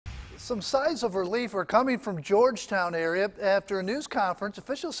Some signs of relief are coming from Georgetown area. After a news conference,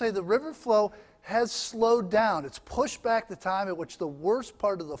 officials say the river flow has slowed down. It's pushed back the time at which the worst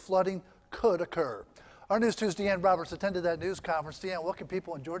part of the flooding could occur. Our News 2's Deanne Roberts attended that news conference. Deanne, what can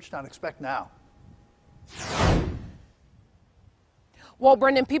people in Georgetown expect now? Well,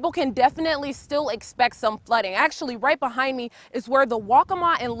 Brendan, people can definitely still expect some flooding. Actually, right behind me is where the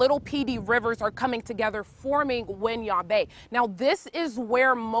Waccamaw and Little PD rivers are coming together, forming Winyah Bay. Now, this is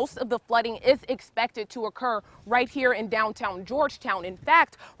where most of the flooding is expected to occur right here in downtown Georgetown. In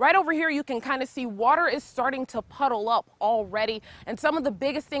fact, right over here, you can kind of see water is starting to puddle up already. And some of the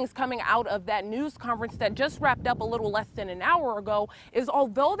biggest things coming out of that news conference that just wrapped up a little less than an hour ago is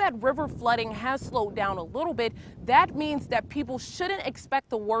although that river flooding has slowed down a little bit, that means that people shouldn't expect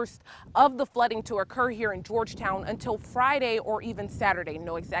the worst of the flooding to occur here in Georgetown until Friday or even Saturday.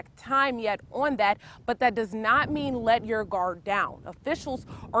 No exact time yet on that, but that does not mean let your guard down. Officials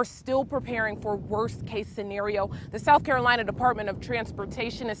are still preparing for worst case scenario. The South Carolina Department of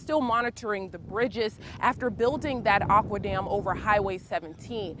Transportation is still monitoring the bridges after building that aqua dam over Highway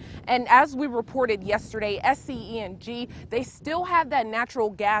 17. And as we reported yesterday, SCE&G, they still have that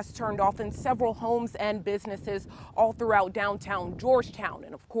natural gas turned off in several homes and businesses all throughout downtown Georgetown.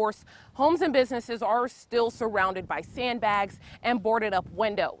 And of course, homes and businesses are still surrounded by sandbags and boarded up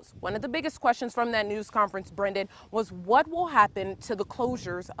windows. One of the biggest questions from that news conference, Brendan, was what will happen to the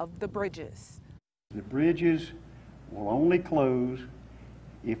closures of the bridges? The bridges will only close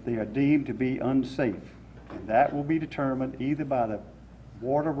if they are deemed to be unsafe. And that will be determined either by the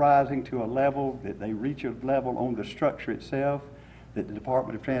water rising to a level that they reach a level on the structure itself that the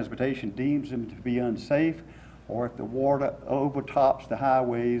Department of Transportation deems them to be unsafe, or if the water overtops the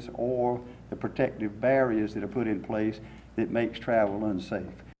highways or the protective barriers that are put in place that makes travel unsafe.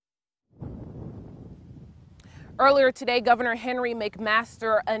 Earlier today, Governor Henry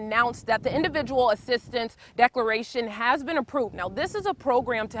McMaster announced that the Individual Assistance Declaration has been approved. Now, this is a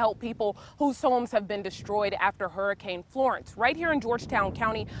program to help people whose homes have been destroyed after Hurricane Florence. Right here in Georgetown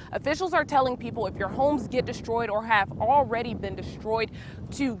County, officials are telling people if your homes get destroyed or have already been destroyed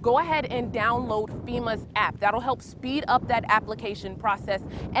to go ahead and download FEMA's app. That'll help speed up that application process.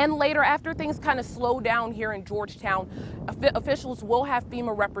 And later, after things kind of slow down here in Georgetown, officials will have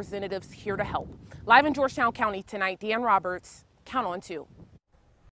FEMA representatives here to help. Live in Georgetown County tonight, Deanne Roberts, Count on 2.